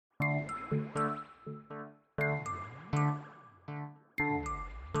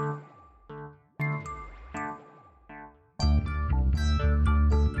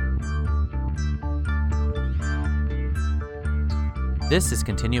This is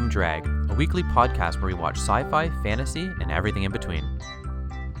Continuum Drag, a weekly podcast where we watch sci-fi, fantasy, and everything in between.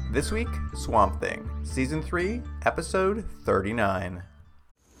 This week, Swamp Thing, Season 3, Episode 39.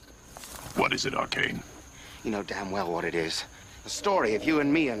 What is it, Arcane? You know damn well what it is. The story of you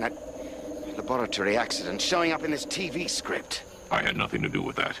and me and that laboratory accident showing up in this TV script. I had nothing to do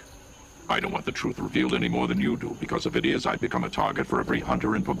with that. I don't want the truth revealed any more than you do, because if it is, I'd become a target for every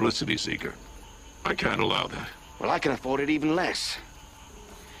hunter and publicity seeker. I can't allow that. Well, I can afford it even less.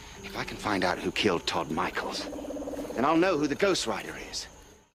 If I can find out who killed Todd Michaels, then I'll know who the Ghost Rider is.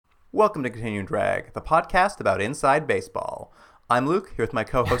 Welcome to Continuum Drag, the podcast about inside baseball. I'm Luke, here with my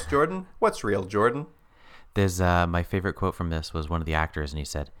co-host Jordan. What's real, Jordan? There's my favorite quote from this was one of the actors, and he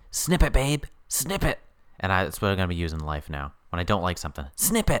said, "Snip it, babe, snip it." And that's what I'm going to be using in life now. When I don't like something,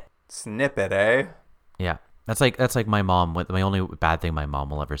 snip it. Snip it, eh? Yeah. That's like my mom. My only bad thing my mom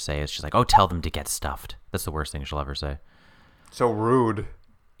will ever say is she's like, "Oh, tell them to get stuffed." That's the worst thing she'll ever say. So rude.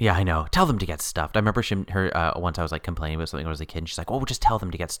 Yeah, I know. Tell them to get stuffed. I remember once I was like complaining about something when I was a kid, and she's like, "Oh, just tell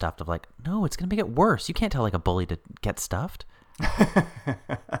them to get stuffed." I'm like, "No, it's gonna make it worse. You can't tell like a bully to get stuffed."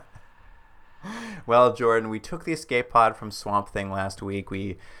 Well, Jordan, we took the escape pod from Swamp Thing last week.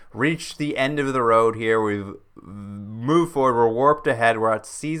 We reached the end of the road here. We've moved forward. We're warped ahead. We're at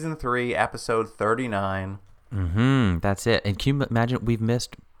Season 3, Episode 39. That's it. And can you imagine we've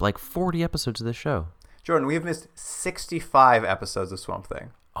missed like 40 episodes of this show? Jordan, we've missed 65 episodes of Swamp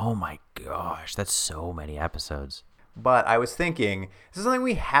Thing. Oh my gosh, that's so many episodes. But I was thinking, this is something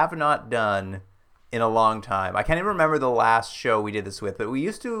we have not done in a long time. I can't even remember the last show we did this with, but we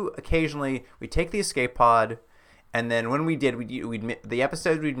used to occasionally, we'd take the escape pod, and then when we did, the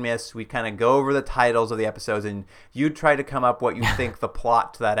episodes we'd miss, we'd kind of go over the titles of the episodes, and you'd try to come up what you think the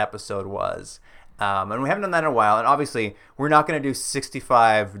plot to that episode was. And we haven't done that in a while, and obviously, we're not going to do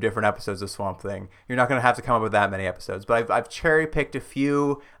 65 different episodes of Swamp Thing. You're not going to have to come up with that many episodes, but I've cherry-picked a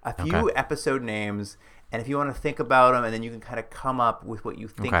few episode names, and if you want to think about them, and then you can kind of come up with what you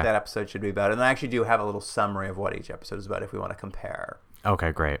think that episode should be about. And I actually do have a little summary of what each episode is about if we want to compare.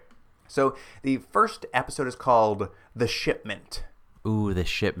 Okay, great. So the first episode is called The Shipment. Ooh, The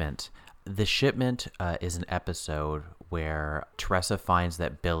Shipment. The Shipment is an episode where Teresa finds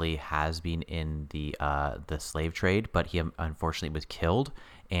that Billy has been in the slave trade, but he unfortunately was killed.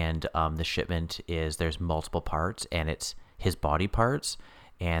 And the shipment there's multiple parts, and it's his body parts,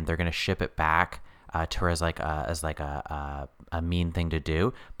 and they're gonna ship it back to her as a mean thing to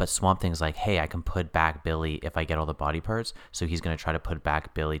do. But Swamp Thing's like, "Hey, I can put back Billy if I get all the body parts." So he's gonna try to put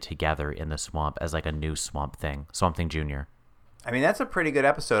back Billy together in the swamp as like a new Swamp Thing Jr. I mean, that's a pretty good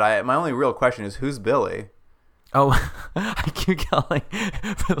episode. My only real question is, who's Billy? Oh, I keep calling,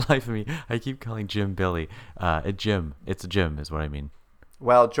 for the life of me, I keep calling Jim Billy. Jim. It's Jim is what I mean.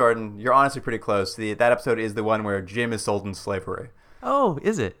 Well, Jordan, you're honestly pretty close. That episode is the one where Jim is sold in slavery. Oh,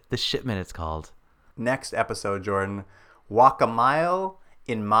 is it? The Shipment it's called. Next episode, Jordan. Walk a Mile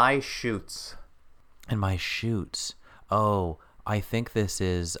in My Chutes. In My Chutes. Oh, I think this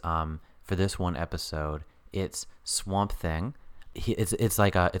is, for this one episode, it's Swamp Thing. It's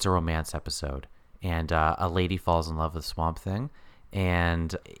a romance episode. And a lady falls in love with Swamp Thing,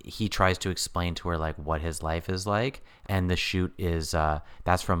 and he tries to explain to her like what his life is like. And the shoot is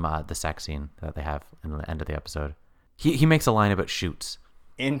that's from the sex scene that they have in the end of the episode. He makes a line about shoots.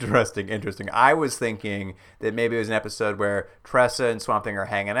 Interesting. I was thinking that maybe it was an episode where Tressa and Swamp Thing are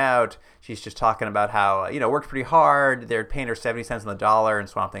hanging out. She's just talking about how, worked pretty hard. They're paying her 70 cents on the dollar, and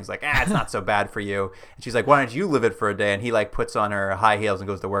Swamp Thing's like, it's not so bad for you. And she's like, why don't you live it for a day? And he like puts on her high heels and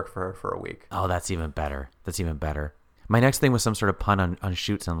goes to work for her for a week. Oh, that's even better. My next thing was some sort of pun on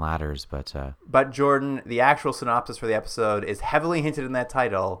chutes and ladders, but... But Jordan, the actual synopsis for the episode is heavily hinted in that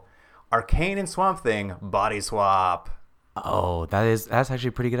title. Arcane and Swamp Thing, body swap. Oh, that's actually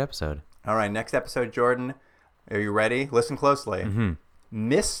a pretty good episode. All right, next episode, Jordan. Are you ready? Listen closely. Mm-hmm.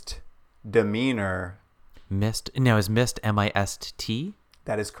 Misdemeanor. Now, is mist M-I-S-T?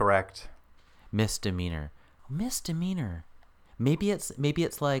 That is correct. Misdemeanor. Maybe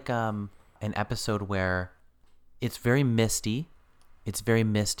it's like an episode where it's very misty.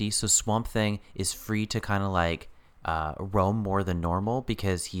 So Swamp Thing is free to kind of like roam more than normal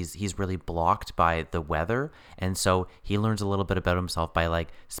because he's really blocked by the weather, and so he learns a little bit about himself by like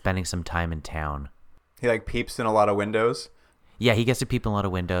spending some time in town. He like peeps in a lot of windows. Yeah, he gets to peep in a lot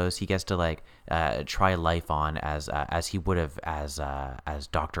of windows. He gets to like try life on as he would have as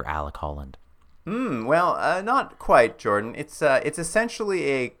Dr. Alec Holland. Well, not quite, Jordan. It's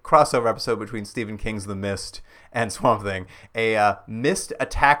essentially a crossover episode between Stephen King's The Mist and Swamp Thing. A mist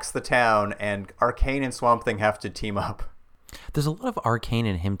attacks the town, and Arcane and Swamp Thing have to team up. There's a lot of Arcane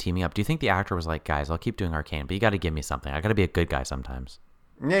and him teaming up. Do you think the actor was like, guys, I'll keep doing Arcane, but you got to give me something. I got to be a good guy sometimes.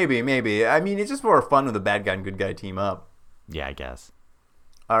 Maybe. I mean, it's just more fun when the bad guy and good guy team up. Yeah, I guess.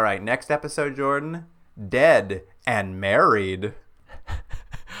 All right, next episode, Jordan. Dead and Married.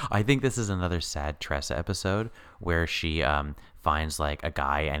 I think this is another sad Tressa episode where she finds like a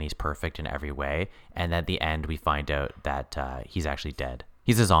guy and he's perfect in every way, and at the end we find out that he's actually dead.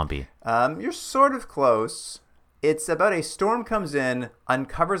 He's a zombie. You're sort of close. It's about a storm comes in,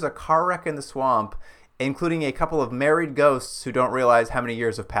 uncovers a car wreck in the swamp, including a couple of married ghosts who don't realize how many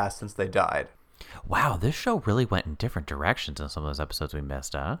years have passed since they died. Wow, this show really went in different directions than some of those episodes we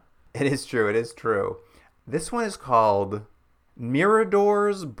missed, huh? It is true. This one is called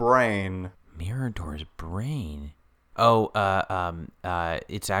Mirador's Brain. Mirador's Brain? Oh,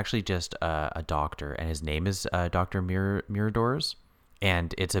 it's actually just a doctor, and his name is Dr. Miradors.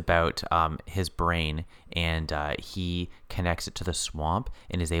 And it's about his brain, and he connects it to the swamp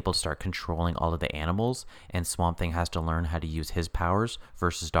and is able to start controlling all of the animals. And Swamp Thing has to learn how to use his powers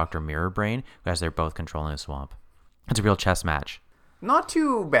versus Dr. Mirror Brain, as they're both controlling the swamp. It's a real chess match. Not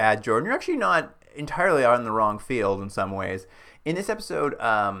too bad, Jordan. You're actually not entirely on the wrong field in some ways. In this episode,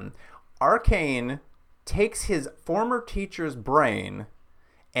 Arcane takes his former teacher's brain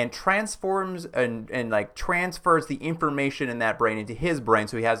and transforms and like transfers the information in that brain into his brain,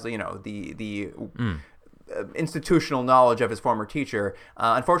 so he has, you know, the institutional knowledge of his former teacher.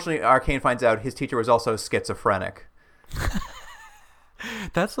 Unfortunately, Arcane finds out his teacher was also schizophrenic.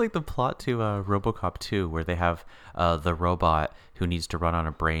 That's like the plot to RoboCop 2, where they have the robot who needs to run on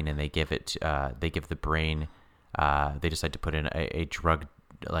a brain, and they give the brain. They decide to put in a drug,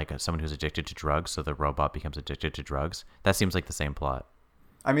 like someone who's addicted to drugs, so the robot becomes addicted to drugs. That seems like the same plot.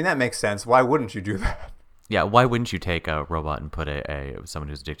 I mean, that makes sense. Why wouldn't you do that? Yeah, why wouldn't you take a robot and put someone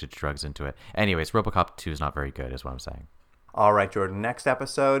who's addicted to drugs into it? Anyways, RoboCop 2 is not very good, is what I'm saying. All right, Jordan. Next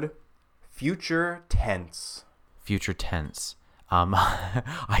episode, Future Tense. Future Tense.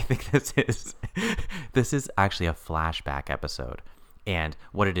 I think this is actually a flashback episode, and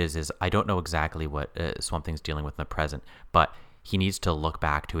what it is I don't know exactly what Swamp Thing's dealing with in the present, but he needs to look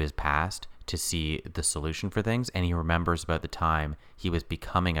back to his past to see the solution for things, and he remembers about the time he was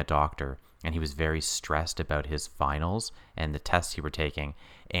becoming a doctor, and he was very stressed about his finals and the tests he were taking,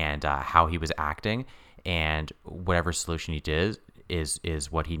 and how he was acting, and whatever solution he did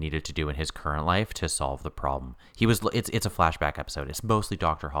is what he needed to do in his current life to solve the problem. It's a flashback episode. It's mostly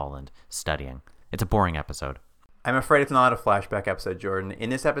Dr. Holland studying. It's a boring episode. I'm afraid it's not a flashback episode, Jordan. In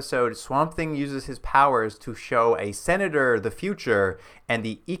this episode, Swamp Thing uses his powers to show a senator the future and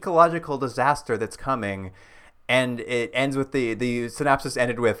the ecological disaster that's coming, and it ends with the synopsis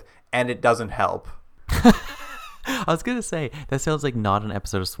ended with, and it doesn't help. I was going to say, that sounds like not an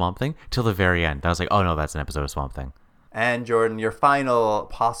episode of Swamp Thing till the very end. I was like, oh no, that's an episode of Swamp Thing. And Jordan, your final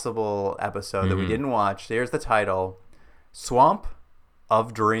possible episode that we didn't watch, here's the title, Swamp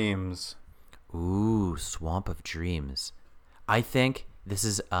of Dreams. Ooh, Swamp of Dreams. I think this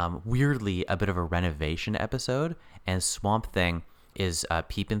is weirdly a bit of a renovation episode, and Swamp Thing is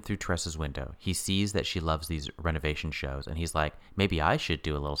peeping through Tressa's window. He sees that she loves these renovation shows, and he's like, maybe I should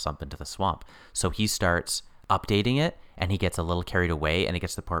do a little something to the swamp. So he starts updating it, and he gets a little carried away, and it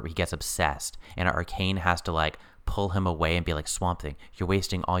gets to the part where he gets obsessed, and Arcane has to like pull him away and be like, Swamp Thing, you're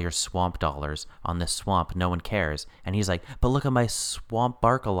wasting all your swamp dollars on this swamp. No one cares. And he's like, but look at my swamp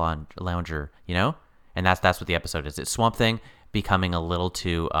lounger, you know? And that's what the episode is. It's Swamp Thing becoming a little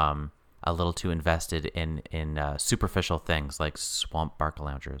too invested in superficial things like swamp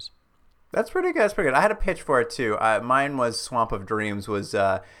loungers. That's pretty good. I had a pitch for it too. Mine was Swamp of Dreams. Was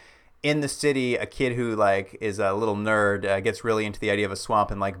in the city, a kid who like is a little nerd gets really into the idea of a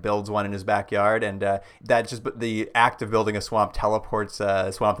swamp and like builds one in his backyard, and that just the act of building a swamp teleports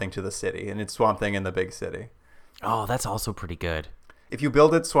Swamp Thing to the city, and it's Swamp Thing in the big city. Oh, that's also pretty good. If you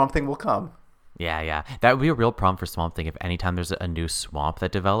build it, Swamp Thing will come. Yeah. That would be a real problem for Swamp Thing if anytime there's a new swamp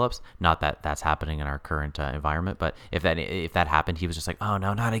that develops. Not that that's happening in our current environment, but if that happened, he was just like, oh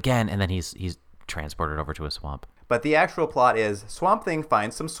no, not again, and then he's transported over to a swamp. But the actual plot is Swamp Thing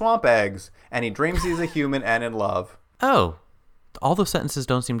finds some swamp eggs, and he dreams he's a human and in love. Oh, all those sentences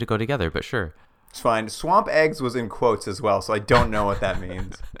don't seem to go together, but sure. It's fine. Swamp eggs was in quotes as well, so I don't know what that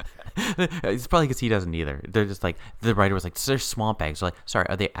means. It's probably because he doesn't either. They're just like, the writer was like, they're swamp eggs. They're like, sorry,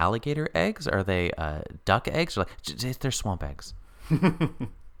 are they alligator eggs? Are they duck eggs? They're like, they're swamp eggs.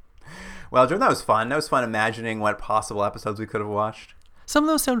 Well, Jordan, that was fun. That was fun imagining what possible episodes we could have watched. Some of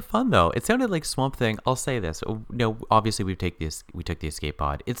those sound fun though. It sounded like Swamp Thing. I'll say this. No, obviously we took the escape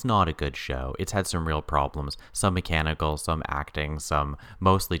pod. It's not a good show. It's had some real problems. Some mechanical, some acting, some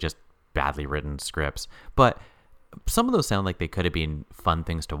mostly just badly written scripts. But some of those sound like they could have been fun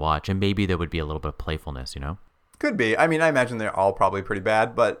things to watch, and maybe there would be a little bit of playfulness, you know? Could be. I mean, I imagine they're all probably pretty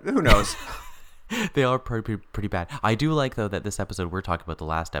bad, but who knows? They are pretty bad. I do like, though, that this episode we're talking about, the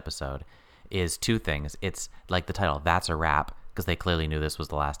last episode, is two things. It's like the title, That's a Wrap, because they clearly knew this was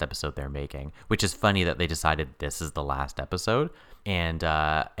the last episode they're making, which is funny that they decided this is the last episode. And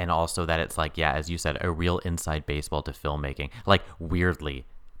also that it's like, yeah, as you said, a real inside baseball to filmmaking. Like, weirdly,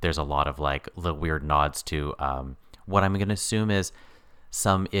 there's a lot of like little weird nods to what I'm going to assume is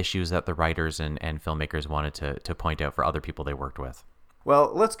some issues that the writers and filmmakers wanted to point out for other people they worked with.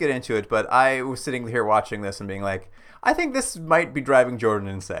 Well, let's get into it, but I was sitting here watching this and being like, I think this might be driving Jordan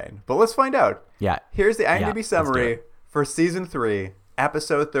insane. But let's find out. Yeah. Here's the IMDb Yeah, summary for Season 3,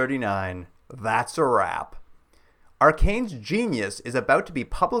 Episode 39, That's a Wrap. Arcane's genius is about to be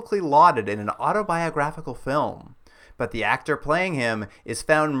publicly lauded in an autobiographical film, but the actor playing him is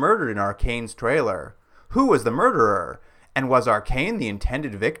found murdered in Arcane's trailer. Who was the murderer? And was Arcane the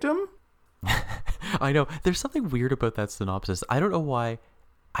intended victim? I know. There's something weird about that synopsis. I don't know why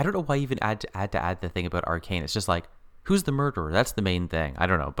even add the thing about Arcane. It's just like, who's the murderer? That's the main thing. I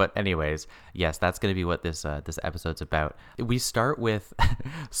don't know. But anyways, yes, that's going to be what this episode's about. We start with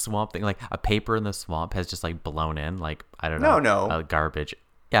Swamp Thing, like a paper in the swamp has just like blown in, like, I don't know. No. Garbage.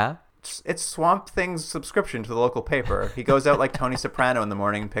 Yeah. It's Swamp Thing's subscription to the local paper. He goes out like Tony Soprano in the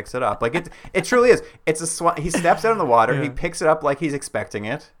morning and picks it up. Like it truly is. It's a swamp. He steps out in the water. Yeah. He picks it up like he's expecting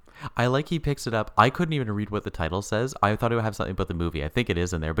it. I like he picks it up. I couldn't even read what the title says. I thought it would have something about the movie. I think it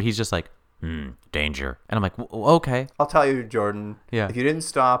is in there, but he's just like, danger. And I'm like, okay. I'll tell you, Jordan. Yeah. If you didn't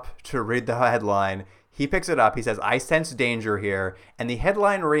stop to read the headline, he picks it up. He says, I sense danger here. And the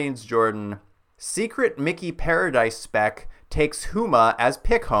headline reads, Jordan, Secret Mickey Paradise spec takes Huma as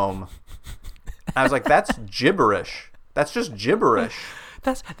pick home. And I was like, that's gibberish. That's just gibberish.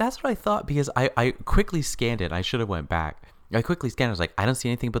 That's what I thought, because I quickly scanned it. I should have went back. I quickly scanned it. I was like, I don't see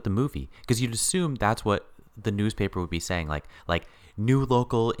anything about the movie, because you'd assume that's what the newspaper would be saying, like new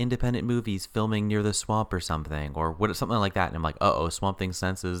local independent movies filming near the swamp or something, or something like that. And I'm like, Swamp Thing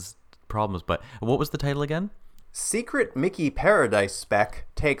senses problems. But what was the title again? Secret Mickey Paradise spec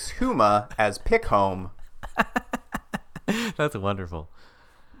takes Huma as pick home. That's wonderful.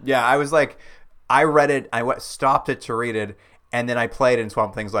 Yeah, I was like, I read it, stopped it to read it, and then I played it, and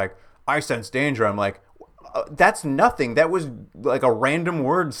Swamp Thing's like, I sense danger. I'm like, that's nothing. That was like a random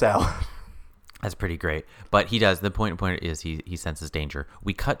word salad. That's pretty great. But he does. The point is he senses danger.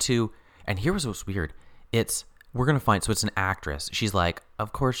 We cut to, and here was what's weird. We're going to find, so it's an actress. She's like,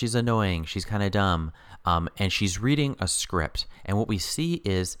 of course she's annoying. She's kind of dumb. And she's reading a script. And what we see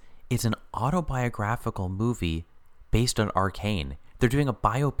is it's an autobiographical movie based on Arcane. They're doing a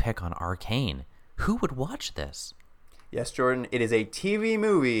biopic on Arcane. Who would watch this? Yes, Jordan. It is a TV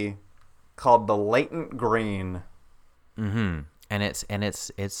movie called The Latent Green. Mm-hmm. And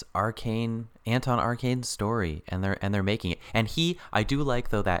it's Arcane, Anton Arcane's story, and they're making it. And I do like,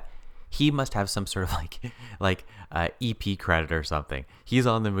 though, that he must have some sort of like EP credit or something. He's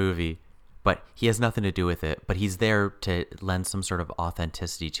on the movie, but he has nothing to do with it. But he's there to lend some sort of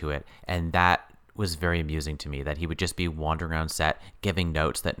authenticity to it, and that was very amusing to me, that he would just be wandering around set giving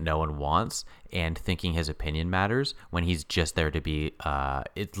notes that no one wants and thinking his opinion matters, when he's just there to be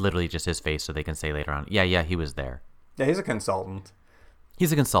it's literally just his face so they can say later on, yeah, he was there. Yeah, he's a consultant.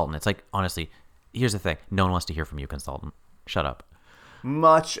 It's like, honestly, here's the thing, no one wants to hear from you, consultant. Shut up.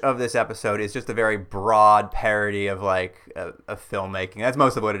 Much of this episode is just a very broad parody of like a filmmaking. That's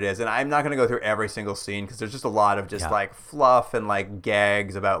most of what it is. And I'm not going to go through every single scene, because there's just a lot of just like fluff and like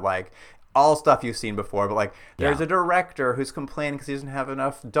gags about like all stuff you've seen before. But like there's a director who's complaining because he doesn't have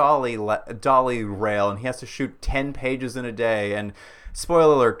enough dolly rail, and he has to shoot 10 pages in a day. And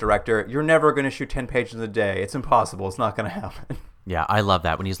spoiler alert, director, you're never going to shoot 10 pages in a day. It's impossible. It's not going to happen. Yeah, I love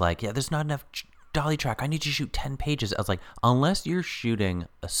that when he's like, yeah, there's not enough dolly track. I need you to shoot 10 pages. I was like, unless you're shooting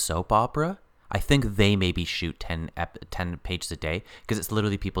a soap opera, I think they maybe shoot 10 pages a day, because it's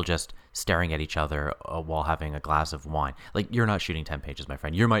literally people just staring at each other while having a glass of wine. Like, you're not shooting 10 pages, my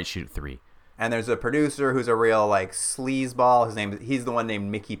friend. You might shoot 3. And there's a producer who's a real like sleazeball. He's the one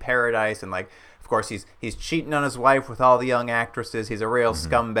named Mickey Paradise, and like, of course, he's cheating on his wife with all the young actresses. He's a real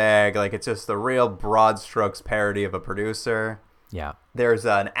scumbag. Like, it's just the real broad strokes parody of a producer. Yeah. There's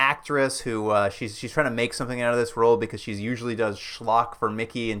an actress who she's trying to make something out of this role, because she usually does schlock for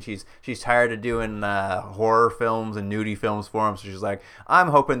Mickey, and she's tired of doing horror films and nudie films for him. So she's like, I'm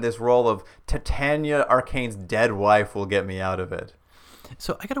hoping this role of Titania Arcane's dead wife will get me out of it.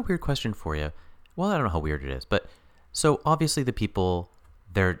 So I got a weird question for you. Well, I don't know how weird it is, but so obviously the people,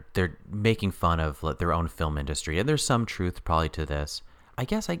 they're making fun of their own film industry, and there's some truth probably to this. I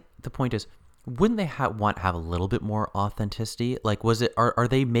guess the point is, wouldn't they have a little bit more authenticity? Like, was it are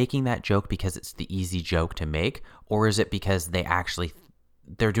they making that joke because it's the easy joke to make, or is it because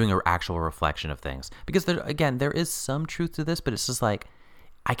they're doing an actual reflection of things? Because there is some truth to this, but it's just like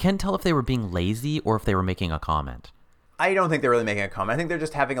I can't tell if they were being lazy or if they were making a comment. I don't think they're really making a comment. I think they're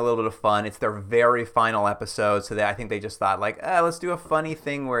just having a little bit of fun. It's their very final episode, so I think they just thought like, let's do a funny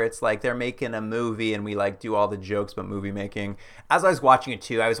thing where it's like they're making a movie and we like do all the jokes about movie making. As I was watching it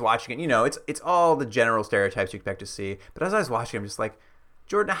too, I was watching it. It's all the general stereotypes you expect to see. But as I was watching, I'm just like,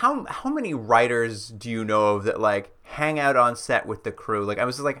 Jordan, how many writers do you know of that like hang out on set with the crew? Like I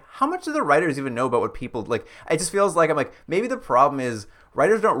was just like, how much do the writers even know about what people like? It just feels like I'm like maybe the problem is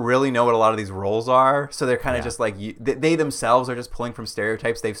writers don't really know what a lot of these roles are, so they're kind of just like they themselves are just pulling from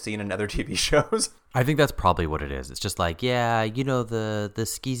stereotypes they've seen in other TV shows. I think that's probably what it is. It's just like, yeah, the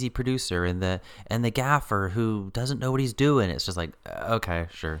skeezy producer and the gaffer who doesn't know what he's doing. It's just like, okay,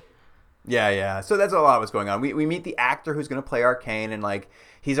 sure. Yeah. So that's a lot of what's going on. We meet the actor who's going to play Arcane, and like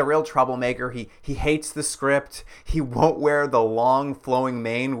he's a real troublemaker. He hates the script. He won't wear the long flowing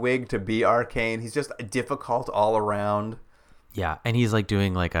mane wig to be Arcane. He's just difficult all around. Yeah, and he's like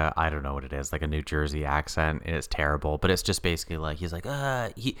doing like I don't know what it is, like a New Jersey accent, and it's terrible, but it's just basically like he's like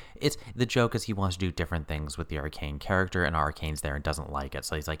it's the joke is he wants to do different things with the Arcane character, and Arcane's there and doesn't like it.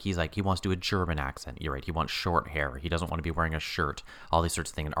 So he's like he wants to do a German accent. You're right. He wants short hair. He doesn't want to be wearing a shirt. All these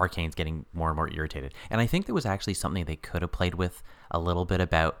sorts of things, and Arcane's getting more and more irritated. And I think there was actually something they could have played with a little bit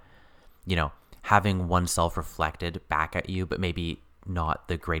about, having oneself reflected back at you, but maybe not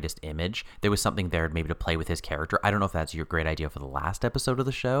the greatest image. There was something there maybe to play with his character. I don't know if that's your great idea for the last episode of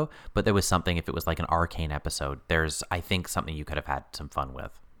the show, but there was something, if it was like an Arcane episode, there's, I think, something you could have had some fun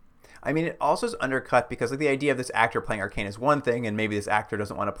with. I mean, it also is undercut because like the idea of this actor playing Arcane is one thing, and maybe this actor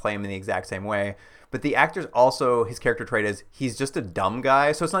doesn't want to play him in the exact same way, but the actor's also, his character trait is he's just a dumb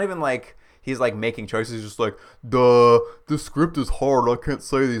guy, so it's not even like he's like making choices. He's just like, the script is hard, I can't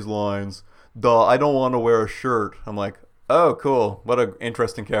say these lines. I don't want to wear a shirt. I'm like, oh, cool. What an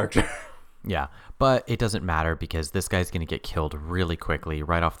interesting character. Yeah, but it doesn't matter because this guy's going to get killed really quickly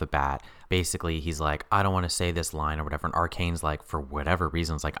right off the bat. Basically, he's like, I don't want to say this line or whatever. And Arcane's like, for whatever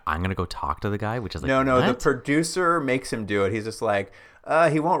reasons, like, I'm going to go talk to the guy, which is like, No, what? The producer makes him do it. He's just like,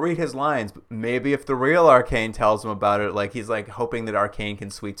 he won't read his lines. Maybe if the real Arcane tells him about it, like, he's like hoping that Arcane can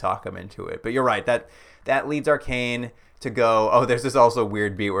sweet talk him into it. But you're right. That leads Arcane to go, there's this also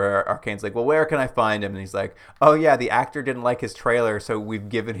weird beat where Arcane's like, well, where can I find him? And he's like, oh yeah, the actor didn't like his trailer, so we've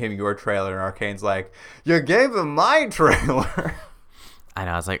given him your trailer. And Arcane's like, you gave him my trailer. I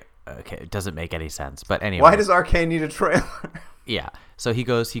know, I was like, okay, it doesn't make any sense. But anyway. Why does Arcane need a trailer? Yeah. So he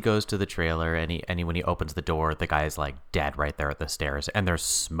goes to the trailer, and when he opens the door, the guy's like dead right there at the stairs, and there's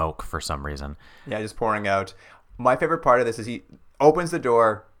smoke for some reason. Yeah, just pouring out. My favorite part of this is he opens the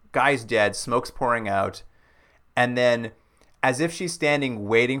door, guy's dead, smoke's pouring out. And then, as if she's standing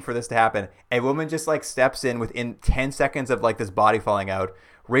waiting for this to happen, a woman just like steps in within 10 seconds of like this body falling out,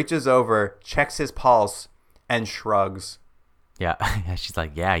 reaches over, checks his pulse, and shrugs. Yeah, she's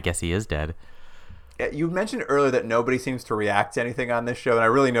like, yeah, I guess he is dead. You mentioned earlier that nobody seems to react to anything on this show, and I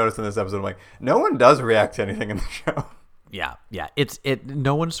really noticed in this episode, I'm like, no one does react to anything in the show. Yeah.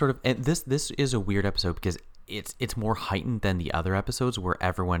 No one sort of, and this is a weird episode because it's more heightened than the other episodes where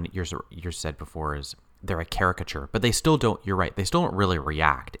everyone, you said before, is they're a caricature, but they still don't. You're right. They still don't really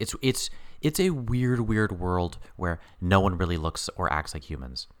react. It's a weird world where no one really looks or acts like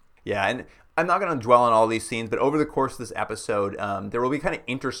humans. Yeah, and I'm not going to dwell on all these scenes, but over the course of this episode, there will be kind of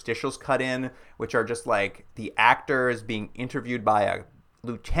interstitials cut in, which are just like the actors being interviewed by a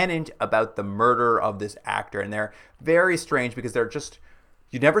lieutenant about the murder of this actor, and they're very strange because they're just.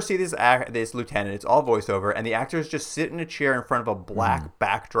 You never see this lieutenant. It's all voiceover, and the actors just sit in a chair in front of a black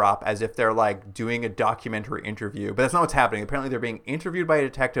backdrop as if they're like doing a documentary interview. But that's not what's happening. Apparently, they're being interviewed by a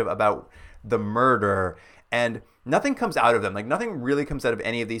detective about the murder, and nothing comes out of them. Like nothing really comes out of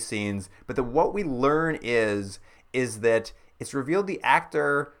any of these scenes. But what we learn is that it's revealed the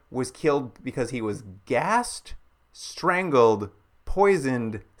actor was killed because he was gassed, strangled,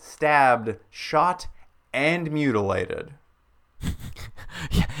 poisoned, stabbed, shot, and mutilated.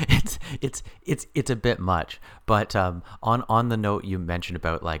 Yeah, it's a bit much, but on the note you mentioned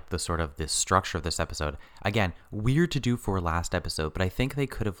about like the sort of this structure of this episode, again, weird to do for last episode, but I think they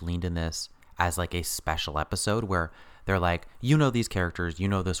could have leaned in this as like a special episode where they're like, these characters,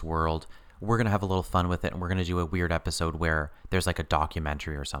 this world, we're gonna have a little fun with it, and we're gonna do a weird episode where there's like a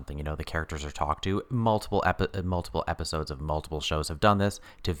documentary or something. The characters are talked to. Multiple episodes of multiple shows have done this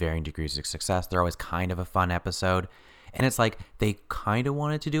to varying degrees of success. They're always kind of a fun episode. And it's like they kind of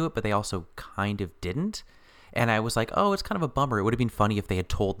wanted to do it, but they also kind of didn't. And I was like, oh, it's kind of a bummer. It would have been funny if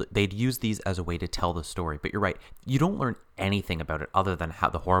they'd used these as a way to tell the story. But you're right. You don't learn anything about it other than how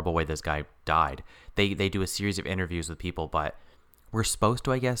the horrible way this guy died. They do a series of interviews with people, but we're supposed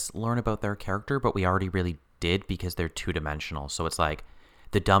to, I guess, learn about their character, but we already really did because they're two-dimensional. So it's like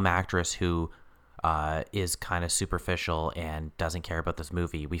the dumb actress who is kind of superficial and doesn't care about this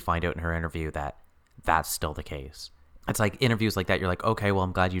movie. We find out in her interview that that's still the case. It's like interviews like that. You're like, okay, well,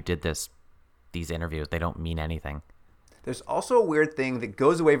 I'm glad you did these interviews. They don't mean anything. There's also a weird thing that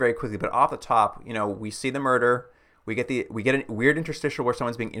goes away very quickly, but off the top, we see the murder. We get a weird interstitial where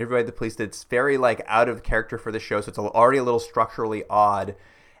someone's being interviewed by the police that's very like out of character for the show, so it's already a little structurally odd.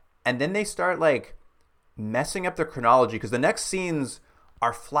 And then they start like messing up the chronology because the next scenes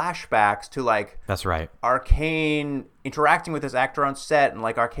are flashbacks to like that's right, Arcane interacting with this actor on set, and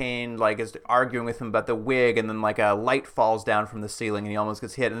like Arcane like is arguing with him about the wig, and then like a light falls down from the ceiling and he almost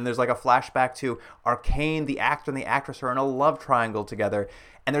gets hit, and then there's like a flashback to Arcane, the actor and the actress are in a love triangle together,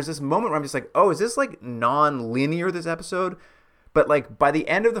 and there's this moment where I'm just like, oh, is this like non-linear, this episode? But like by the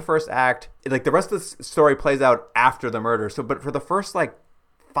end of the first act, like the rest of the story plays out after the murder. So but for the first like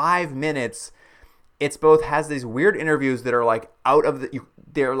 5 minutes, it's both has these weird interviews that are like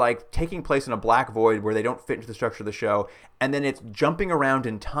they're like taking place in a black void where they don't fit into the structure of the show. And then it's jumping around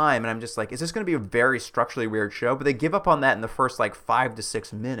in time. And I'm just like, is this going to be a very structurally weird show? But they give up on that in the first like 5 to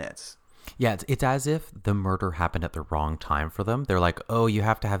 6 minutes. Yeah, it's as if the murder happened at the wrong time for them. They're like, oh, you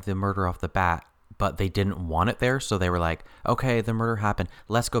have to have the murder off the bat. But they didn't want it there. So they were like, okay, the murder happened.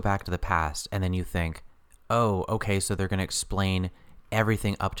 Let's go back to the past. And then you think, oh, okay, so they're going to explain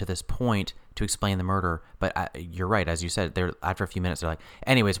everything up to this point to explain the murder. But you're right, as you said, after a few minutes they're like,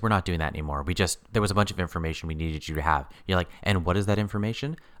 anyways, we're not doing that anymore. There was a bunch of information we needed you to have. You're like, and what is that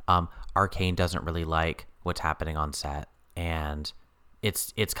information? Arcane doesn't really like what's happening on set, and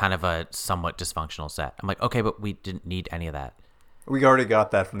it's kind of a somewhat dysfunctional set. I'm like, okay, but we didn't need any of that. We already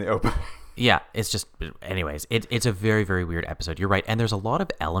got that from the opening. Yeah, it's just, anyways, it's a very, very weird episode. You're right. And there's a lot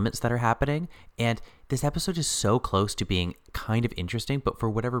of elements that are happening. And this episode is so close to being kind of interesting, but for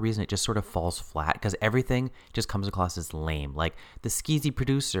whatever reason, it just sort of falls flat because everything just comes across as lame. Like the skeezy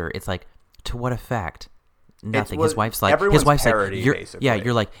producer, it's like, to what effect? Nothing. His wife's like, parody, basically.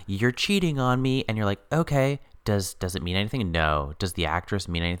 You're like, you're cheating on me. And you're like, okay, does it mean anything? No. Does the actress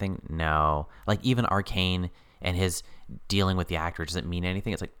mean anything? No. Like even Arcane and his dealing with the actor, does it mean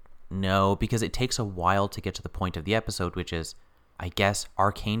anything? It's like, no, because it takes a while to get to the point of the episode, which is, I guess,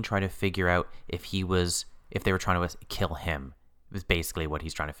 Arcane trying to figure out if they were trying to kill him. Is basically what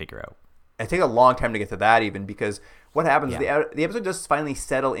he's trying to figure out. It takes a long time to get to that even, because what happens, the episode does finally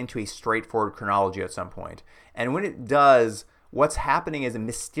settle into a straightforward chronology at some point. And when it does, what's happening is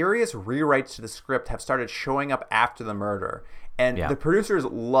mysterious rewrites to the script have started showing up after the murder. And the producers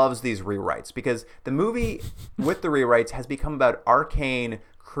loves these rewrites because the movie with the rewrites has become about Arcane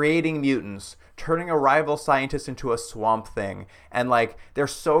creating mutants, turning a rival scientist into a swamp thing. And like, they're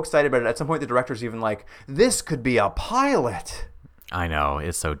so excited about it. At some point, the director's even like, this could be a pilot. I know,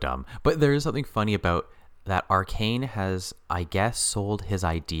 it's so dumb. But there is something funny about that. Arcane has, I guess, sold his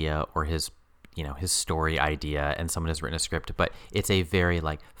idea or his story idea, and someone has written a script, but it's a very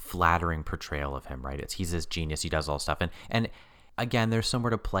like flattering portrayal of him, right? He's this genius, he does all stuff. And again, there's somewhere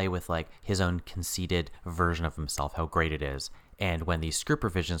to play with like his own conceited version of himself, how great it is. And when these script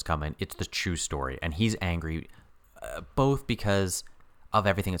revisions come in, it's the true story. And he's angry both because of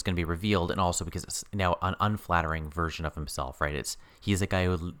everything that's going to be revealed and also because it's now an unflattering version of himself, right? He's a guy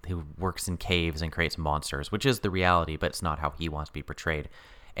who works in caves and creates monsters, which is the reality, but it's not how he wants to be portrayed.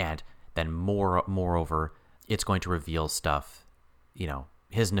 And then moreover, it's going to reveal stuff,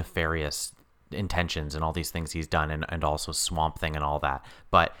 his nefarious intentions and all these things he's done and also Swamp Thing and all that.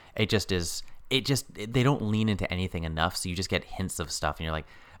 But they don't lean into anything enough, so you just get hints of stuff and you're like,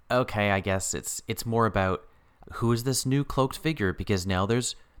 okay, I guess it's more about who is this new cloaked figure, because now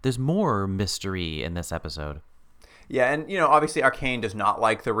there's more mystery in this episode. Yeah, and obviously Arcane does not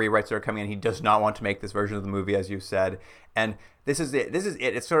like the rewrites that are coming in. He does not want to make this version of the movie, as you said. And this is it.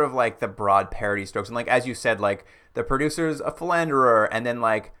 It's sort of like the broad parody strokes. And like as you said, like the producer's a philanderer, and then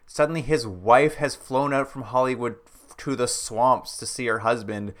like suddenly his wife has flown out from Hollywood to the swamps to see her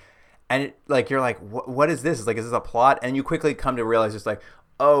husband. And you're like, what is this? Is this a plot? And you quickly come to realize it's like,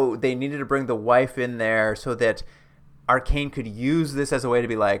 oh, they needed to bring the wife in there so that Arcane could use this as a way to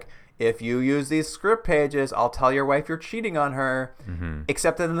be like, if you use these script pages, I'll tell your wife you're cheating on her. Mm-hmm.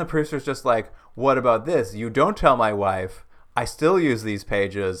 Except that then the producer's just like, what about this? You don't tell my wife. I still use these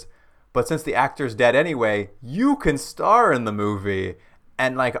pages. But since the actor's dead anyway, you can star in the movie.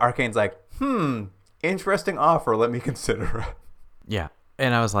 And like Arcane's like, interesting offer. Let me consider it. Yeah.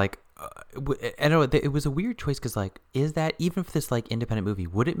 And I was like, I know it was a weird choice because, like, is that even for this like independent movie,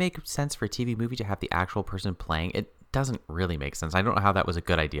 would it make sense for a TV movie to have the actual person playing? It doesn't really make sense. I don't know how that was a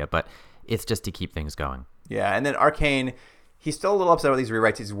good idea, but it's just to keep things going. Yeah, and then Arcane, he's still a little upset about these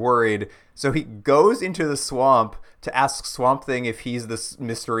rewrites. He's worried, so he goes into the swamp to ask Swamp Thing if he's the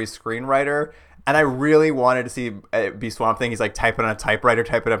mystery screenwriter. And I really wanted to see it be Swamp Thing. He's like typing on a typewriter,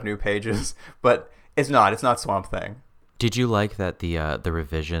 typing up new pages, but it's not. It's not Swamp Thing. Did you like that the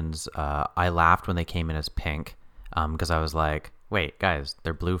revisions? I laughed when they came in as pink because I was like, wait, guys,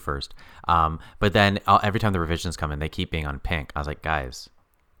 they're blue first. But then every time the revisions come in, they keep being on pink. I was like, guys,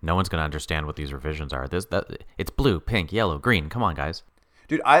 no one's gonna understand what these revisions are. It's blue, pink, yellow, green. Come on, guys.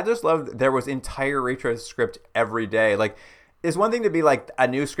 Dude, I just loved there was entire retro script every day. Like, it's one thing to be like a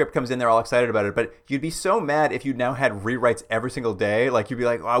new script comes in, they're all excited about it, but you'd be so mad if you now had rewrites every single day. Like, you'd be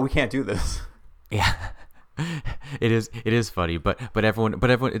like, oh, we can't do this. Yeah. It is funny, but everyone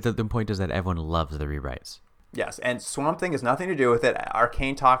the point is that everyone loves the rewrites. Yes, and Swamp Thing has nothing to do with it.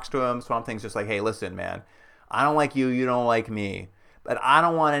 Arcane talks to him. Swamp Thing's just like, hey, listen, man, I don't like you, you don't like me, but I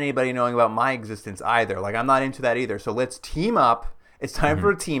don't want anybody knowing about my existence either. Like, I'm not into that either. So let's team up. It's time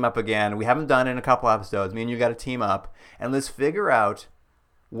for a team up again. We haven't done it in a couple episodes. Me and you got to team up, and let's figure out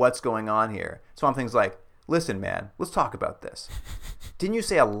what's going on here. Swamp Thing's like, listen, man, let's talk about this. Didn't you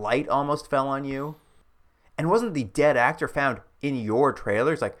say a light almost fell on you? And wasn't the dead actor found in your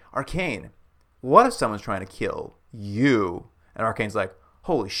trailers? Like, Arcane, what if someone's trying to kill you? And Arcane's like,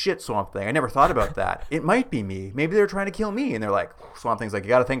 holy shit, Swamp Thing, I never thought about that. It might be me. Maybe they're trying to kill me. And they're like, Swamp Thing's like, you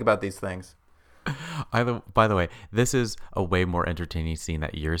got to think about these things. By the way, this is a way more entertaining scene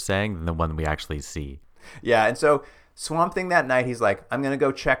that you're saying than the one we actually see. Yeah, and so Swamp Thing that night, he's like, I'm going to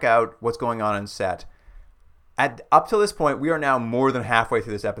go check out what's going on set. Up to this point, we are now more than halfway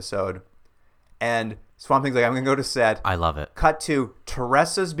through this episode. And Swamp Thing's like, I'm going to go to set. I love it. Cut to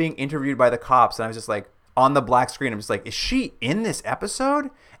Teresa's being interviewed by the cops. And I was just like, on the black screen, I'm just like, is she in this episode?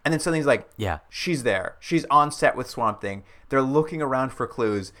 And then suddenly he's like, yeah, she's there. She's on set with Swamp Thing. They're looking around for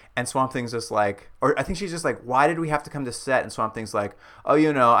clues. And Swamp Thing's just like, or I think she's just like, why did we have to come to set? And Swamp Thing's like, oh,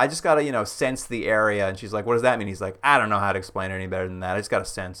 I just got to, sense the area. And she's like, what does that mean? He's like, I don't know how to explain it any better than that. I just got to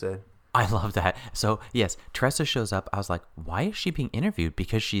sense it. I love that. So, yes, Teresa shows up. I was like, why is she being interviewed?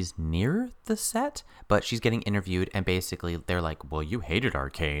 Because she's near the set, but she's getting interviewed, and basically they're like, well, you hated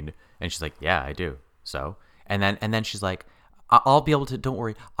Arcane. And she's like, yeah, I do. So, and then she's like, I'll be able to, don't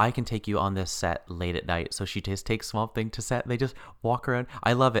worry, I can take you on this set late at night. So she just takes Swamp Thing to set. They just walk around.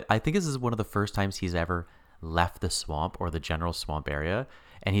 I love it. I think this is one of the first times he's ever left the swamp or the general swamp area.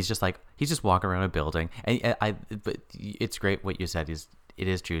 And he's just walking around a building. But it's great what you said is, it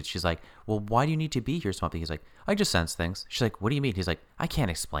is true. She's like, well, why do you need to be here, Swamp Thing? He's like, I just sense things. She's like, what do you mean? He's like, I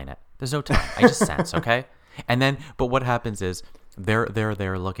can't explain it. There's no time. I just sense, okay? And then, but what happens is they're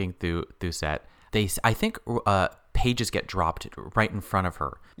looking through set. I think pages get dropped right in front of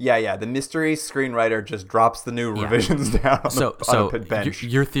her. Yeah. The mystery screenwriter just drops the new revisions down on the bench.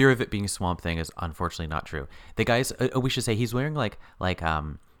 Your theory of it being Swamp Thing is unfortunately not true. The guy's, we should say he's wearing like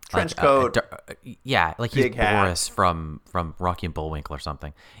trench coat. Like he's Boris from Rocky and Bullwinkle or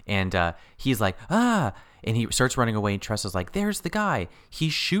something. And he's like, and he starts running away, and Tressa's like, there's the guy.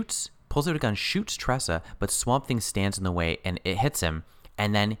 He pulls out a gun, shoots Tressa, but Swamp Thing stands in the way, and it hits him,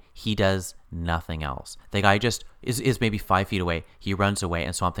 and then he does nothing else. The guy just is maybe 5 feet away. He runs away,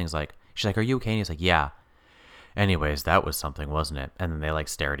 and Swamp Thing's like, she's like, are you okay? And he's like, yeah. Anyways, that was something, wasn't it? And then they like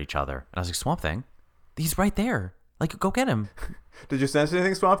stare at each other. And I was like, Swamp Thing? He's right there. Like, go get him. Did you sense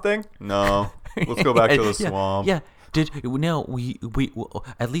anything, Swamp Thing? No. Let's go back to the swamp. Yeah. We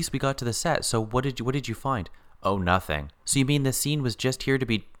at least we got to the set. So what did you find? Oh, nothing. So you mean the scene was just here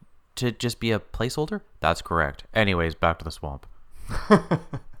to just be a placeholder? That's correct. Anyways, back to the swamp.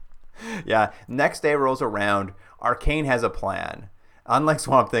 Yeah. Next day rolls around. Arcane has a plan. Unlike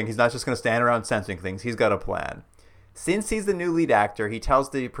Swamp Thing, he's not just going to stand around sensing things. He's got a plan. Since he's the new lead actor, he tells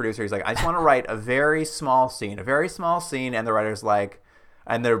the producer, he's like, I just want to write a very small scene. And the writer's like,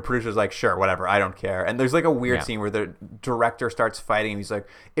 and the producer's like, sure, whatever, I don't care. And there's like a weird scene where the director starts fighting, and he's like,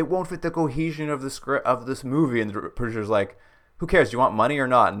 it won't fit the cohesion of the script of this movie. And the producer's like, who cares? Do you want money or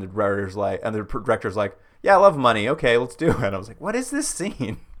not? And the director's like, yeah, I love money. Okay, let's do it. And I was like, what is this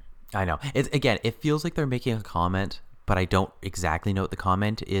scene? I know. It feels like they're making a comment, but I don't exactly know what the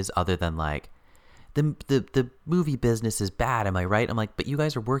comment is, other than like, the movie business is bad, am I right? I'm like, but you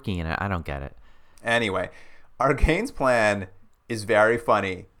guys are working in it. I don't get it. Anyway, Arcane's plan is very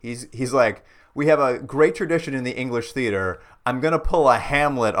funny. He's like, we have a great tradition in the English theater. I'm going to pull a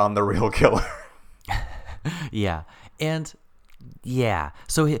Hamlet on the real killer. Yeah. And Yeah.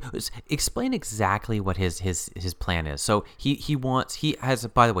 So explain exactly what his plan is. So he has,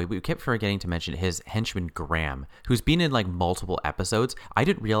 by the way, we kept forgetting to mention his henchman Graham, who's been in like multiple episodes. I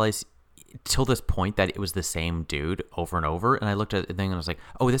didn't realize till this point that it was the same dude over and over. And I looked at the thing and I was like,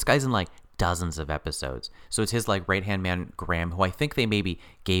 oh, this guy's in like dozens of episodes. So it's his like right-hand man Graham, who I think they maybe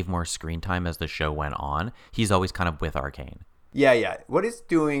gave more screen time as the show went on. He's always kind of with Arcane. Yeah. What he's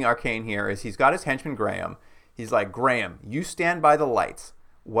doing, Arcane, here is he's got his henchman Graham. He's like, Graham, you stand by the lights.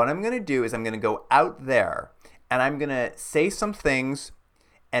 What I'm going to do is I'm going to go out there and I'm going to say some things.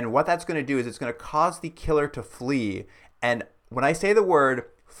 And what that's going to do is it's going to cause the killer to flee. And when I say the word,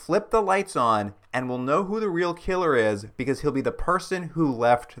 flip the lights on and we'll know who the real killer is because he'll be the person who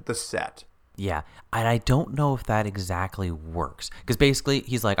left the set. Yeah, and I don't know if that exactly works. Because basically,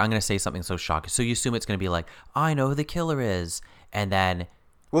 he's like, I'm going to say something so shocking. So you assume it's going to be like, I know who the killer is. And then...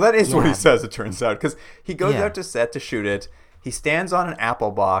 Well, that is what he says, it turns out. Because he goes out to set to shoot it. He stands on an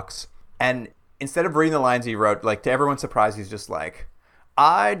apple box. And instead of reading the lines he wrote, like, to everyone's surprise, he's just like,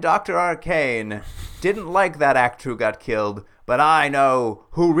 I, Dr. Arcane, didn't like that actor who got killed, but I know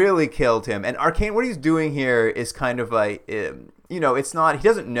who really killed him. And Arcane, what he's doing here is kind of like... it's not, he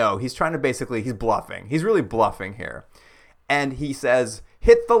doesn't know. He's trying to basically, he's bluffing. He's really bluffing here. And he says,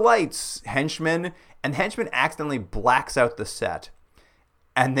 hit the lights, henchman. And the henchman accidentally blacks out the set.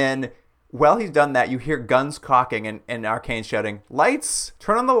 And then, while he's done that, you hear guns cocking and Arcane shouting, lights,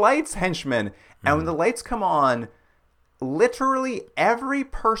 turn on the lights, henchman. And when the lights come on, literally every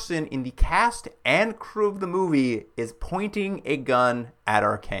person in the cast and crew of the movie is pointing a gun at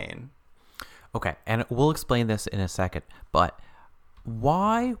Arcane. Okay, and we'll explain this in a second, but...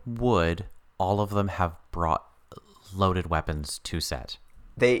 why would all of them have brought loaded weapons to set?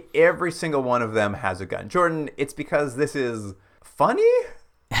 Every single one of them has a gun. Jordan, it's because this is funny?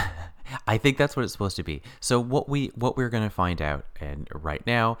 I think that's what it's supposed to be. So what we're going to find out and right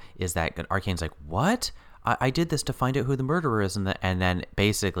now is that Arcane's like, what? I did this to find out who the murderer is. And then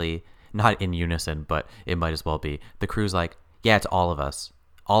basically, not in unison, but it might as well be, the crew's like, yeah, it's all of us.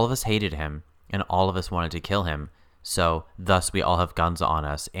 All of us hated him and all of us wanted to kill him. So, thus, we all have guns on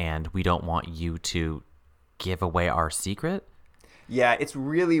us, and we don't want you to give away our secret? Yeah, it's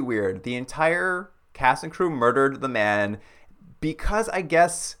really weird. The entire cast and crew murdered the man because I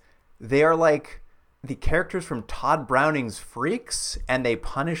guess they are like the characters from Todd Browning's Freaks, and they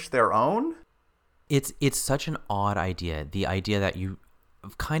punish their own? It's such an odd idea. The idea that you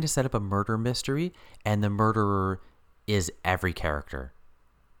kind of set up a murder mystery, and the murderer is every character.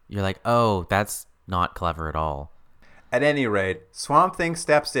 You're like, oh, that's not clever at all. At any rate, Swamp Thing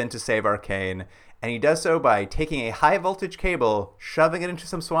steps in to save Arcane, and he does so by taking a high-voltage cable, shoving it into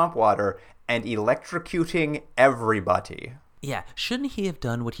some swamp water, and electrocuting everybody. Yeah, shouldn't he have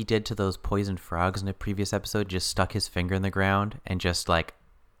done what he did to those poisoned frogs in a previous episode? Just stuck his finger in the ground and just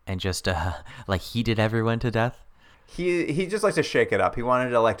heated everyone to death? He just likes to shake it up. He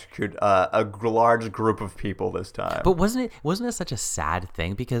wanted to electrocute a large group of people this time. But wasn't it such a sad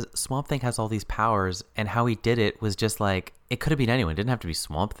thing? Because Swamp Thing has all these powers, and how he did it was just like, it could have been anyone. It didn't have to be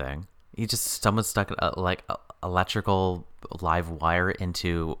Swamp Thing. Someone stuck electrical live wire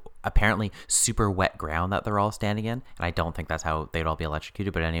into apparently super wet ground that they're all standing in, and I don't think that's how they'd all be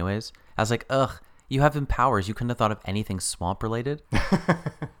electrocuted. But anyways, I was like, ugh. You have him powers. You couldn't have thought of anything swamp related?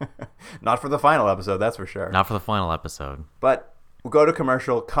 Not for the final episode, that's for sure. Not for the final episode. But we'll go to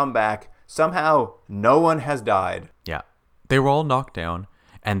commercial, come back. Somehow, no one has died. Yeah. They were all knocked down,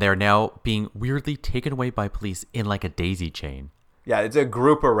 and they're now being weirdly taken away by police in like a daisy chain. Yeah, it's a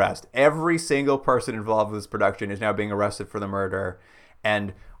group arrest. Every single person involved with this production is now being arrested for the murder.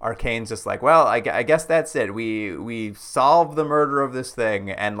 And Arcane's just like, well, I guess that's it. We solved the murder of this thing.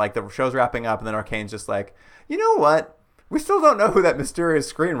 And like the show's wrapping up, and then Arcane's just like, you know what? We still don't know who that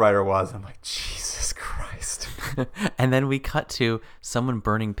mysterious screenwriter was. I'm like, Jesus Christ. And then we cut to someone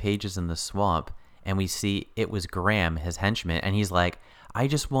burning pages in the swamp, and we see it was Graham, his henchman, and he's like, I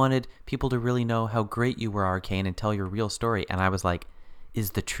just wanted people to really know how great you were, Arcane, and tell your real story. And I was like,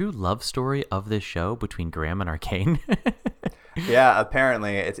 is the true love story of this show between Graham and Arcane? Yeah,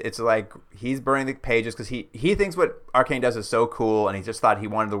 apparently it's like he's burning the pages because he thinks what Arcane does is so cool, and he just thought he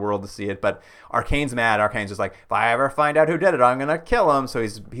wanted the world to see it. But Arcane's mad. Arcane's just like, if I ever find out who did it, I'm gonna kill him. So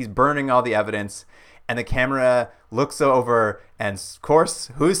he's burning all the evidence, and the camera looks over, and of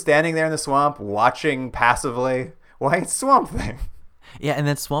course, who's standing there in the swamp watching passively? Why, it's Swamp Thing. Yeah, and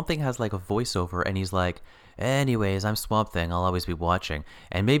then Swamp Thing has like a voiceover, and he's like, anyways, I'm Swamp Thing. I'll always be watching,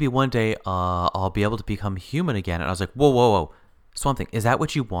 and maybe one day I'll be able to become human again. And I was like, whoa. Swamp Thing, is that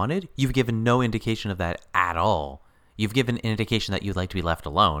what you wanted? You've given no indication of that at all. You've given an indication that you'd like to be left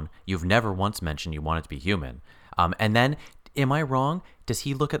alone. You've never once mentioned you wanted to be human. And then Am I wrong? Does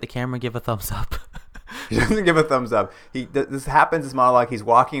he look at the camera and give a thumbs up? He doesn't give a thumbs up. This happens, this monologue. He's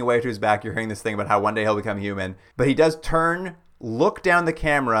walking away to his back. You're hearing this thing about how one day he'll become human. But he does turn, look down the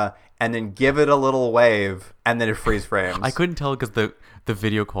camera, and then give it a little wave, and then it freeze frames. I couldn't tell because the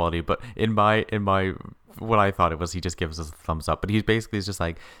video quality, but in my what I thought it was, he just gives us a thumbs up. But he basically is just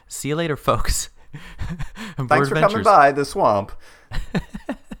like, see you later, folks. Thanks for coming by the swamp.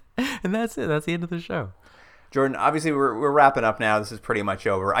 And that's it. That's the end of the show. Jordan, obviously we're wrapping up now. This is pretty much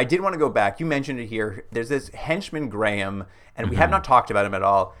over. I did want to go back. You mentioned it here. There's this henchman Graham, and we have not talked about him at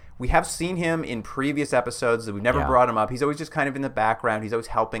all. We have seen him in previous episodes. We've never brought him up. He's always just kind of in the background. He's always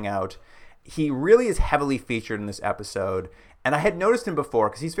helping out. He really is heavily featured in this episode, and I had noticed him before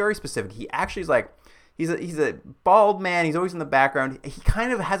because he's very specific. He actually is like, he's a bald man. He's always in the background. He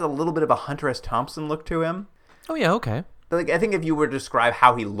kind of has a little bit of a Hunter S. Thompson look to him. Oh yeah, okay. But like, I think if you were to describe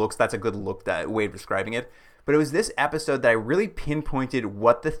how he looks, that's a good look, that way of describing it. But it was this episode that I really pinpointed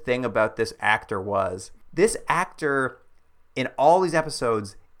what the thing about this actor was. This actor, in all these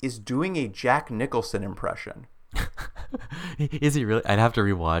episodes, is doing a Jack Nicholson impression. Is he really? I'd have to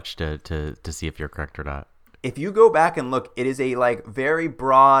rewatch to see if you're correct or not. If you go back and look, it is a like very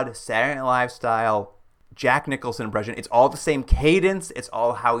broad Saturday Night Live style Jack Nicholson impression. It's all the same cadence. It's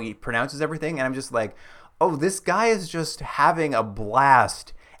all how he pronounces everything. And I'm just like, oh, this guy is just having a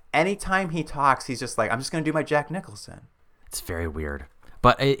blast. Anytime he talks, he's just like, I'm just going to do my Jack Nicholson. It's very weird.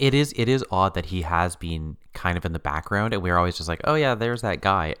 But it is odd that he has been kind of in the background, and we're always just like, oh yeah, there's that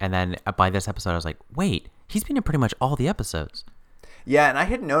guy. And then by this episode, I was like, wait, he's been in pretty much all the episodes. Yeah, and I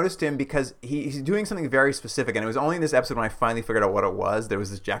had noticed him because he's doing something very specific, and it was only in this episode when I finally figured out what it was. There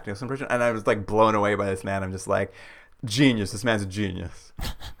was this Jack Nicholson impression, and I was like blown away by this man. I'm just like, genius. This man's a genius.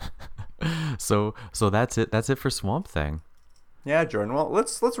 So that's it. That's it for Swamp Thing. Yeah, Jordan. Well,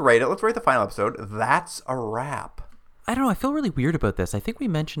 let's rate it. Let's rate the final episode. That's a wrap. I don't know. I feel really weird about this. I think we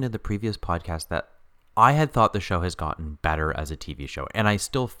mentioned in the previous podcast that I had thought the show has gotten better as a TV show, and I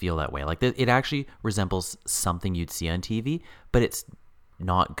still feel that way. Like it actually resembles something you'd see on TV, but it's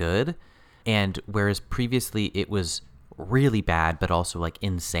not good. And whereas previously it was really bad, but also like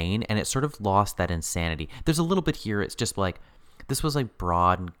insane, and it sort of lost that insanity. There's a little bit here. It's just like this was like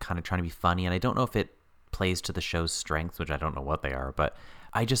broad and kind of trying to be funny, and I don't know if it plays to the show's strengths, which I don't know what they are, but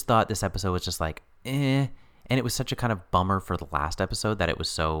I just thought this episode was just like, and it was such a kind of bummer for the last episode that it was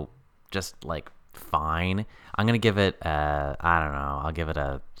so just like fine. I'm gonna give it I don't know, I'll give it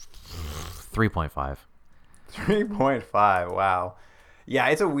a 3.5. 3.5. Wow. Yeah,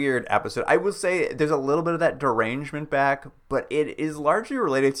 it's a weird episode. I will say there's a little bit of that derangement back, but it is largely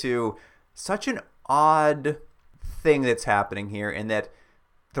related to such an odd thing that's happening here, in that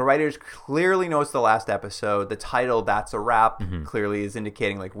the writers clearly know it's the last episode. The title, That's a Wrap, clearly is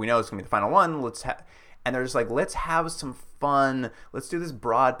indicating, like, we know it's going to be the final one. And they're just like, let's have some fun. Let's do this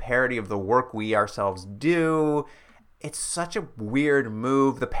broad parody of the work we ourselves do. It's such a weird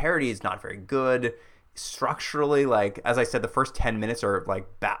move. The parody is not very good. Structurally, like, as I said, the first 10 minutes are like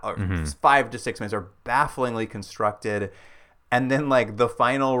 5 to 6 minutes are bafflingly constructed. And then, like, the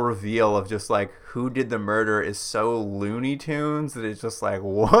final reveal of just, like, who did the murder is so Looney Tunes that it's just like,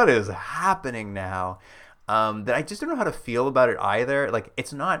 what is happening now? That I just don't know how to feel about it either. Like,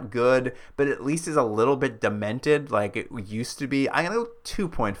 it's not good, but at least is a little bit demented like it used to be. I'm going to go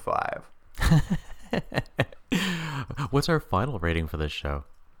 2.5. What's our final rating for this show?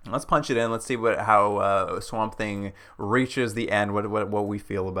 Let's punch it in. Let's see how Swamp Thing reaches the end, what we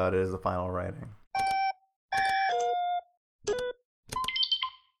feel about it as the final rating.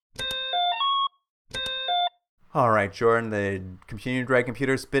 All right, Jordan, the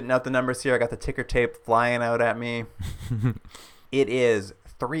computer spitting out the numbers here. I got the ticker tape flying out at me. It is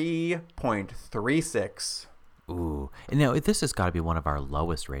 3.36. Ooh. Now, this has got to be one of our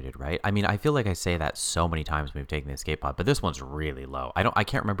lowest rated, right? I mean, I feel like I say that so many times when we've taken the escape pod, but this one's really low. I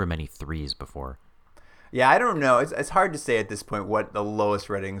can't remember many 3s before. Yeah, I don't know. It's hard to say at this point what the lowest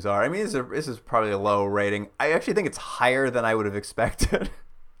ratings are. I mean, this is probably a low rating. I actually think it's higher than I would have expected.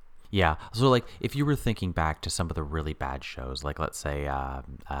 Yeah. So, like, if you were thinking back to some of the really bad shows, like, let's say,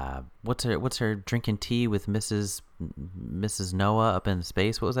 what's her drinking tea with Mrs. Noah up in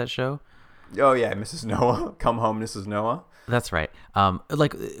space? What was that show? Oh yeah, Mrs. Noah. Come Home, Mrs. Noah. That's right.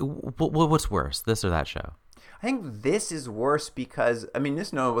 Like, what's worse, this or that show? I think this is worse because, I mean,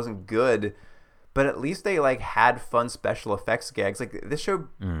 Mrs. Noah wasn't good, but at least they, like, had fun special effects gags. Like, this show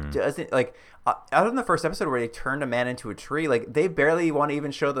doesn't, like, out in the first episode where they turned a man into a tree, like, they barely want to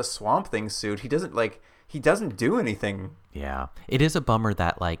even show the Swamp Thing suit. He doesn't do anything. Yeah. It is a bummer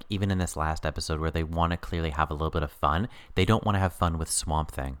that, like, even in this last episode where they want to clearly have a little bit of fun, they don't want to have fun with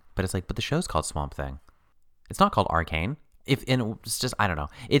Swamp Thing. But it's like, but the show's called Swamp Thing. It's not called Arcane. And it's just, I don't know.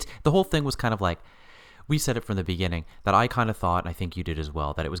 It's the whole thing was kind of like, we said it from the beginning that I kind of thought, and I think you did as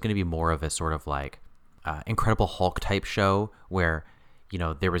well, that it was going to be more of a sort of like Incredible Hulk type show where, you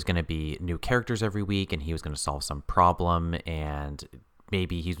know, there was going to be new characters every week and he was going to solve some problem, and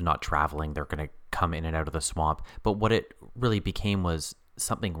maybe he's not traveling. They're going to come in and out of the swamp. But what it really became was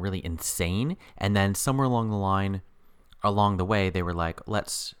something really insane. And then somewhere along the way, they were like,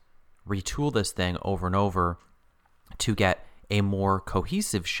 let's retool this thing over and over to get a more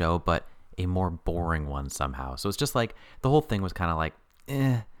cohesive show, but a more boring one somehow. So it's just like the whole thing was kind of like,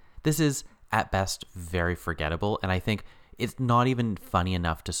 this is at best very forgettable. And I think it's not even funny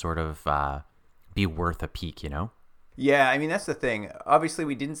enough to sort of be worth a peek, you know? Yeah, I mean, that's the thing. Obviously,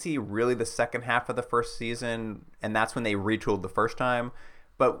 we didn't see really the second half of the first season, and that's when they retooled the first time.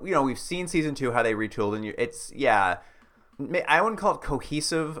 But, you know, we've seen season 2, how they retooled, and it's, yeah, I wouldn't call it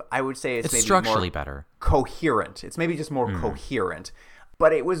cohesive. I would say it's maybe structurally more better. Coherent. It's maybe just more coherent.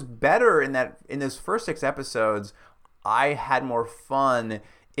 But it was better in that in those first 6 episodes, I had more fun,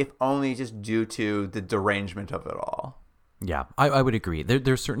 if only just due to the derangement of it all. Yeah, I would agree.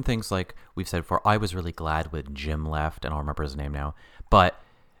 There's certain things, like we've said before, I was really glad when Jim left, and I don't remember his name now, but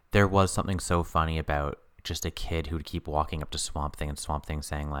there was something so funny about just a kid who'd keep walking up to Swamp Thing and Swamp Thing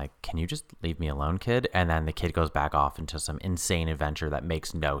saying like, can you just leave me alone, kid? And then the kid goes back off into some insane adventure that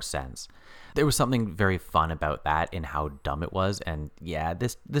makes no sense. There was something very fun about that and how dumb it was. And yeah,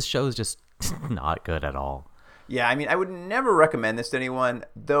 this show is just not good at all. Yeah, I mean, I would never recommend this to anyone,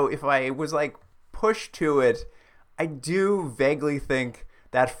 though if I was like pushed to it, I do vaguely think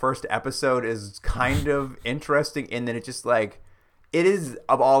that first episode is kind of interesting in that it just like, it is,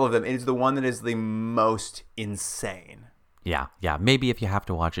 of all of them, it is the one that is the most insane. Yeah. Maybe if you have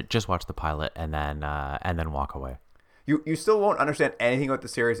to watch it, just watch the pilot and then walk away. You still won't understand anything what the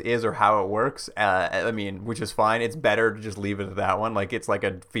series is or how it works. I mean, which is fine. It's better to just leave it at that one. Like it's like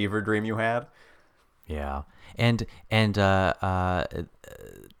a fever dream you had. Yeah. And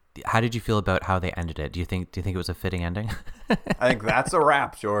how did you feel about how they ended it? Do you think it was a fitting ending? I think that's a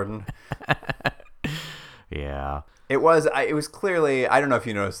wrap, Jordan. Yeah. It was clearly, I don't know if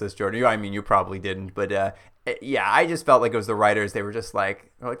you noticed this, Jordan. I mean, you probably didn't, but yeah, I just felt like it was the writers. They were just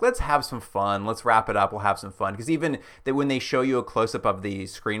like, let's have some fun. Let's wrap it up. We'll have some fun. Because even when they show you a close-up of the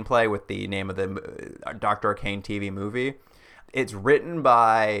screenplay with the name of the Dr. Arcane TV movie, it's written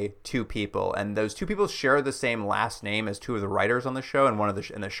by 2 people, and those 2 people share the same last name as 2 of the writers on the show and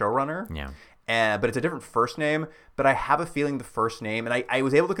and the showrunner. Yeah. But it's a different first name. But I have a feeling the first name, and I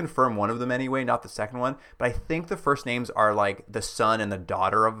was able to confirm one of them anyway, not the second one. But I think the first names are like the son and the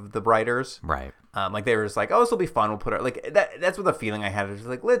daughter of the writers. Right. Like they were just like, oh, this will be fun. We'll put it like that. That's what the feeling I had. It was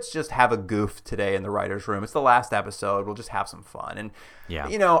like, let's just have a goof today in the writers' room. It's the last episode. We'll just have some fun. And yeah,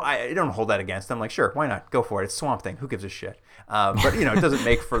 you know, I don't hold that against them. Like, sure, why not? Go for it. It's Swamp Thing. Who gives a shit? But you know, it doesn't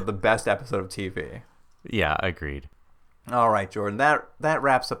make for the best episode of TV. Yeah, agreed. All right, Jordan. That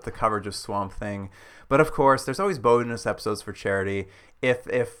wraps up the coverage of Swamp Thing. But of course, there's always bonus episodes for charity. If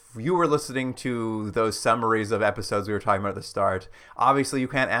you were listening to those summaries of episodes we were talking about at the start, obviously you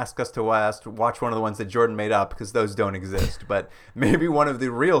can't ask us to watch one of the ones that Jordan made up because those don't exist. But maybe one of the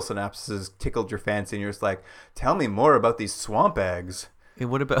real synopses tickled your fancy and you're just like, tell me more about these swamp eggs. And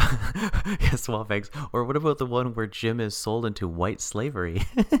what about swamp eggs? Or what about the one where Jim is sold into white slavery?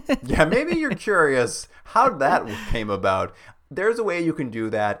 Yeah, maybe you're curious how that came about. There's a way you can do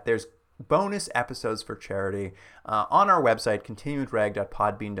that. There's bonus episodes for charity on our website,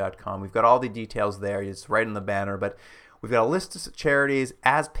 continuedrag.podbean.com. We've got all the details there. It's right in the banner, but we've got a list of charities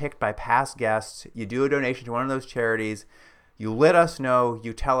as picked by past guests. You do a donation to one of those charities. You let us know.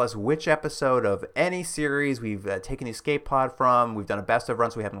 You tell us which episode of any series we've taken the escape pod from. We've done a best of run,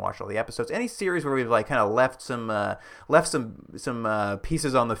 so we haven't watched all the episodes. Any series where we've like kind of left some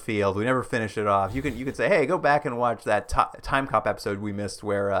pieces on the field. We never finished it off. You can say, hey, go back and watch that Time Cop episode we missed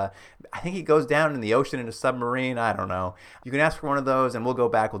where I think he goes down in the ocean in a submarine. I don't know. You can ask for one of those, and we'll go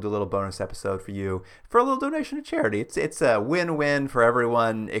back. We'll do a little bonus episode for you for a little donation to charity. It's a win-win for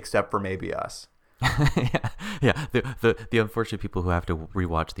everyone except for maybe us. yeah. The unfortunate people who have to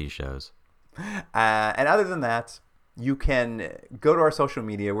rewatch these shows. And other than that, you can go to our social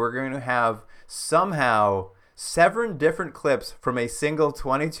media. We're going to have somehow 7 different clips from a single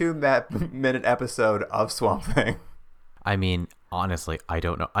 22-minute episode of Swamp Thing. I mean, honestly, I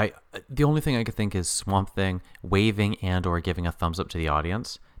don't know. The only thing I could think is Swamp Thing waving and or giving a thumbs up to the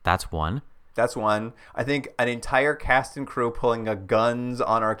audience. That's one. That's one. I think an entire cast and crew pulling guns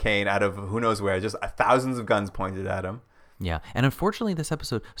on Arcane out of who knows where. Just thousands of guns pointed at him. Yeah. And unfortunately, this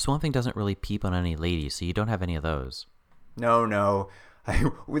episode, Swamp Thing doesn't really peep on any ladies, so you don't have any of those. No.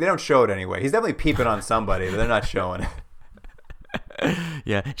 They don't show it anyway. He's definitely peeping on somebody, but they're not showing it.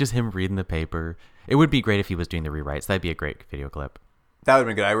 Yeah, just him reading the paper. It would be great if he was doing the rewrites. That'd be a great video clip. That would have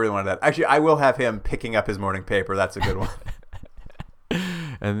been good. I really wanted that. Actually, I will have him picking up his morning paper. That's a good one.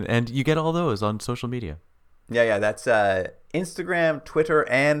 And you get all those on social media. Yeah. That's Instagram, Twitter,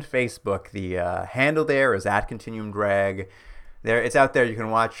 and Facebook. The handle there is @ContinuumDrag. It's out there. You can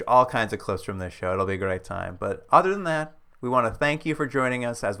watch all kinds of clips from this show. It'll be a great time. But other than that, we want to thank you for joining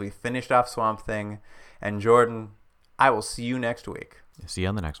us as we finished off Swamp Thing. And Jordan, I will see you next week. See you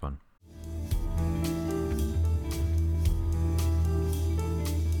on the next one.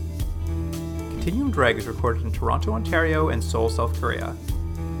 Continuum Drag is recorded in Toronto, Ontario, and Seoul, South Korea.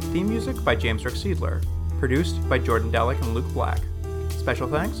 Theme music by James Rick Seidler. Produced by Jordan Delick and Luke Black. Special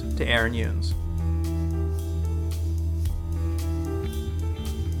thanks to Aaron Yunes.